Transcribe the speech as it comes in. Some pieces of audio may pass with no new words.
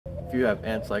if you have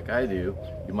ants like I do,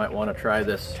 you might want to try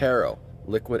this TERRO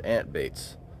liquid ant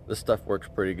baits. This stuff works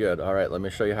pretty good. All right, let me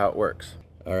show you how it works.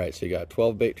 All right, so you got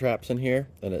 12 bait traps in here,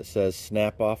 and it says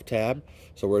snap off tab.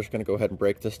 So we're just gonna go ahead and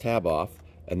break this tab off,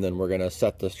 and then we're gonna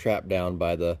set this trap down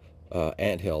by the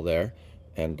ant hill there,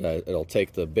 and it'll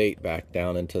take the bait back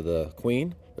down into the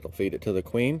queen. It'll feed it to the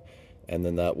queen, and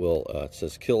then that will, it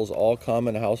says kills all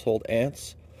common household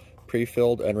ants,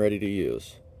 pre-filled and ready to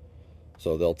use.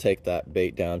 So they'll take that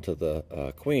bait down to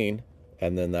the queen,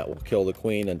 and then that will kill the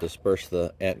queen and disperse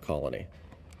the ant colony.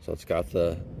 So it's got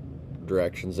the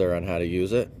directions there on how to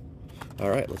use it. All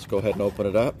right, let's go ahead and open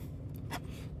it up.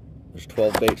 There's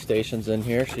 12 bait stations in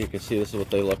here, so you can see this is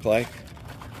what they look like.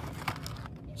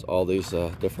 It's all these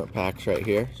different packs right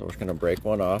here. So we're just gonna break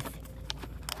one off.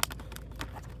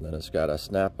 Then it's got a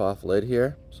snap off lid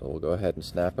here, so we'll go ahead and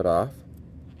snap it off.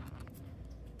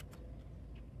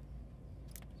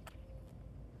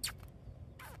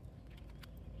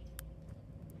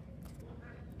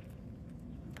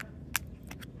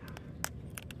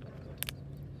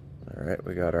 All right,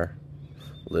 we got our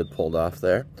lid pulled off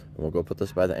there, and we'll go put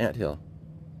this by the anthill.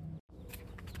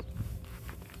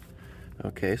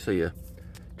 Okay, so you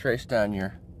trace down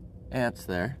your ants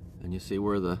there, and you see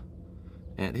where the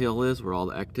anthill is, where all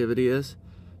the activity is.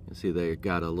 You see they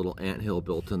got a little anthill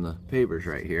built in the pavers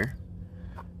right here.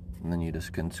 And then you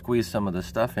just can squeeze some of the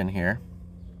stuff in here,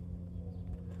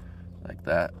 like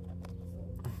that.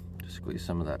 Just squeeze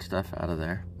some of that stuff out of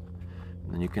there.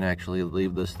 And then you can actually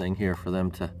leave this thing here for them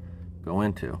to go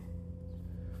into.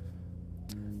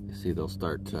 You see they'll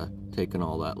start taking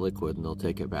all that liquid, and they'll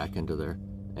take it back into their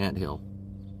anthill.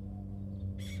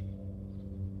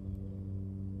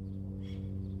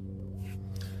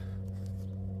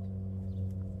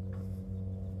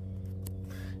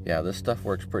 Yeah, this stuff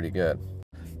works pretty good.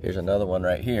 Here's another one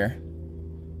right here.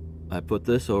 I put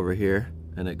this over here,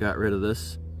 and it got rid of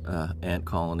this ant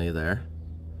colony there.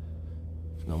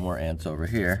 There's no more ants over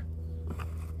here.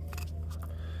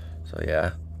 So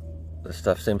yeah, this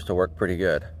stuff seems to work pretty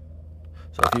good.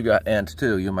 So if you got ants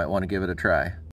too, you might want to give it a try.